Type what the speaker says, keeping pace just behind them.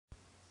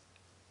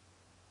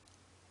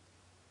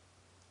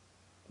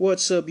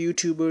What's up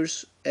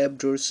YouTubers,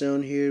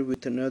 Abdursan here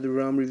with another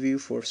ROM review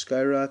for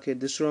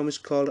Skyrocket. This ROM is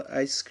called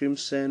Ice Cream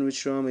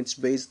Sandwich ROM. It's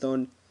based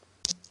on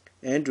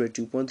Android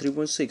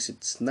 2.3.6.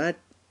 It's not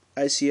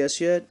ICS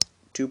yet,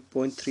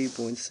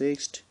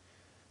 2.3.6.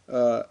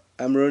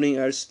 I'm running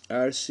RC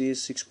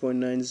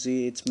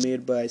 6.9Z. It's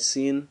made by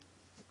Scene,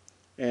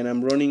 and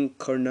I'm running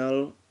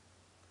kernel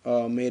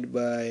made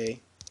by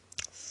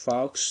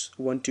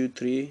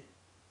Fox123.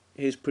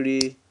 He's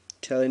pretty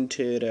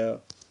talented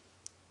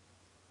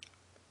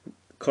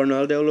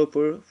kernel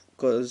developer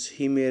because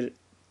he made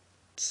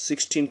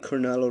 16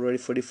 kernel already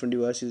for different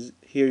devices.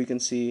 Here you can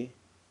see,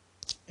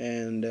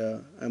 and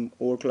I'm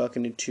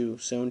overclocking it to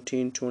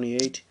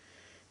 1728.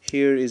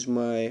 Here is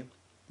my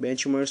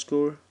benchmark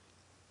score,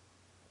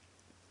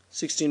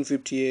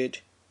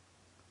 1658.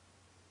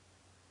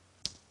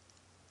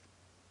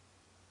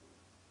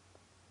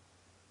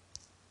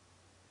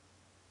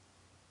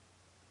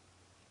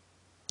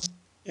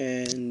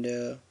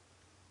 And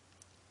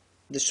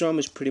this ROM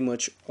is pretty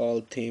much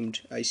all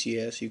themed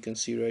ICS. You can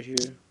see right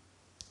here.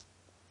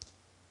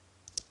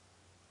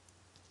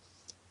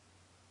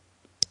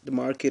 The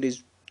market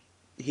is,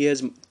 he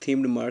has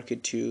themed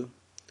market too.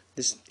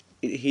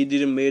 He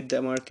didn't made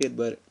that market,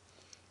 but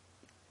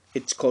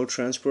it's called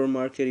transfer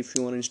market. If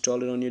you want to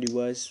install it on your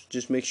device,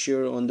 just make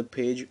sure on the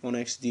page on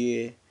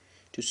XDA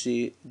to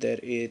see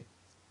that it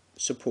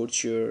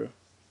supports your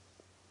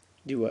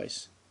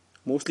device.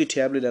 Mostly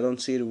tablet, I don't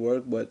see it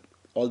work, but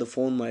all the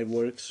phone might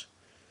works.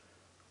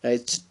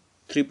 It's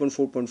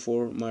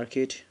 3.4.4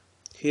 market.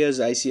 He has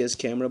ICS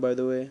camera, by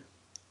the way,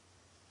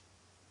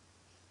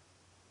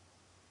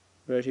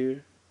 right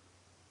here.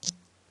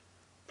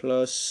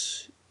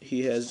 Plus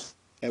he has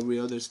every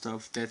other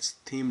stuff that's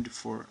themed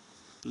for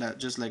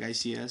just like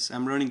ICS.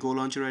 I'm running Go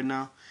Launcher right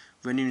now.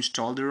 When you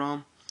install the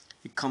ROM,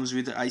 it comes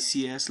with the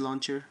ICS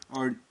launcher,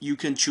 or you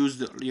can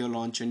choose your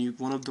launcher, and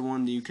one of the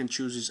one you can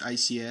choose is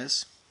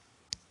ICS.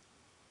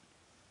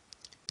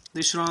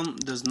 This ROM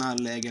does not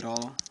lag at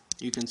all,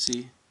 you can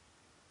see.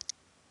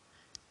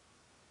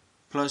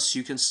 Plus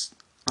you can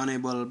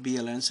enable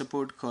BLN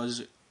support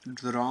because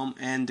the ROM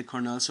and the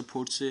kernel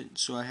supports it,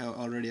 so I have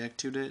already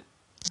activated it.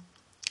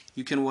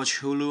 You can watch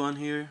Hulu on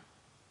here.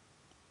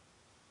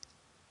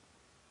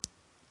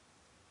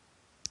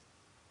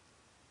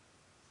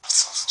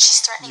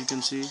 She's threatening. You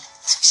can see.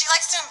 She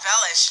likes to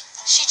embellish.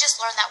 She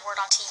just learned that word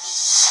on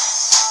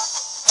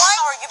TV. Why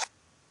are you?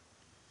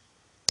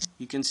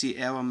 You can see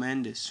Eva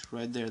Mendes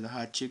right there, the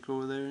hot chick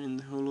over there in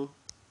the Hulu.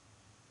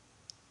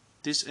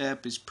 This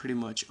app is pretty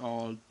much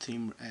all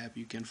theme app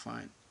you can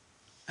find.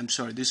 I'm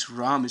sorry, this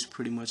ROM is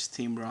pretty much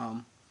theme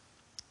ROM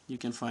you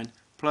can find.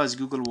 Plus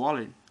Google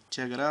Wallet,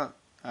 check it out.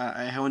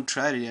 I haven't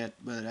tried it yet,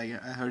 but I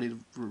heard it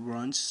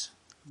runs,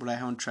 but I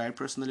haven't tried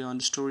personally on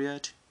the store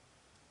yet.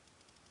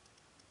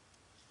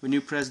 When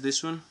you press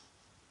this one,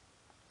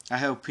 I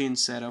have a pin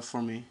set up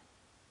for me.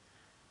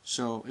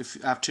 So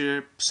if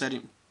after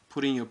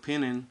putting your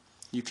pin in,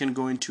 you can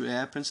go into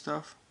app and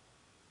stuff.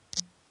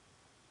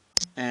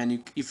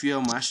 And if you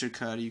have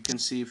MasterCard, you can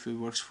see if it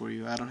works for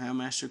you. I don't have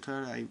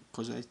MasterCard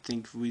because I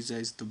think Visa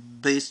is the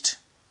best,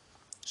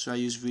 so I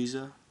use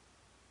Visa.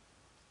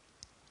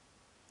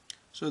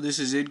 So this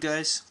is it,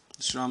 guys.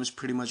 This ROM is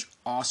pretty much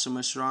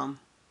awesomest ROM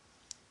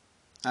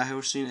I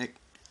have seen.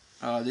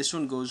 This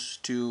one goes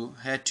to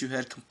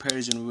head-to-head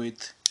comparison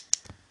with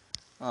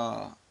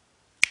Beastmart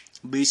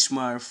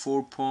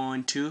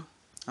 4.2.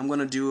 I'm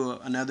gonna do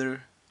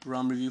another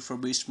ROM review for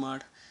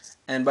Beastmart.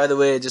 And by the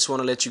way, I just want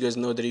to let you guys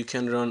know that you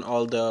can run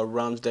all the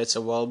ROMs that's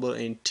available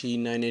in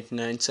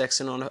T989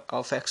 section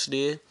of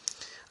XDA.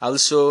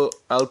 Also,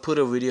 I'll put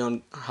a video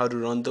on how to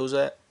run those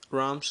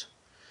ROMs.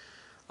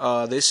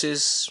 This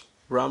is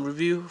ROM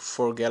review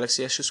for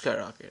Galaxy S2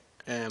 Skyrocket.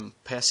 I'm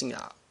passing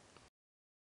out.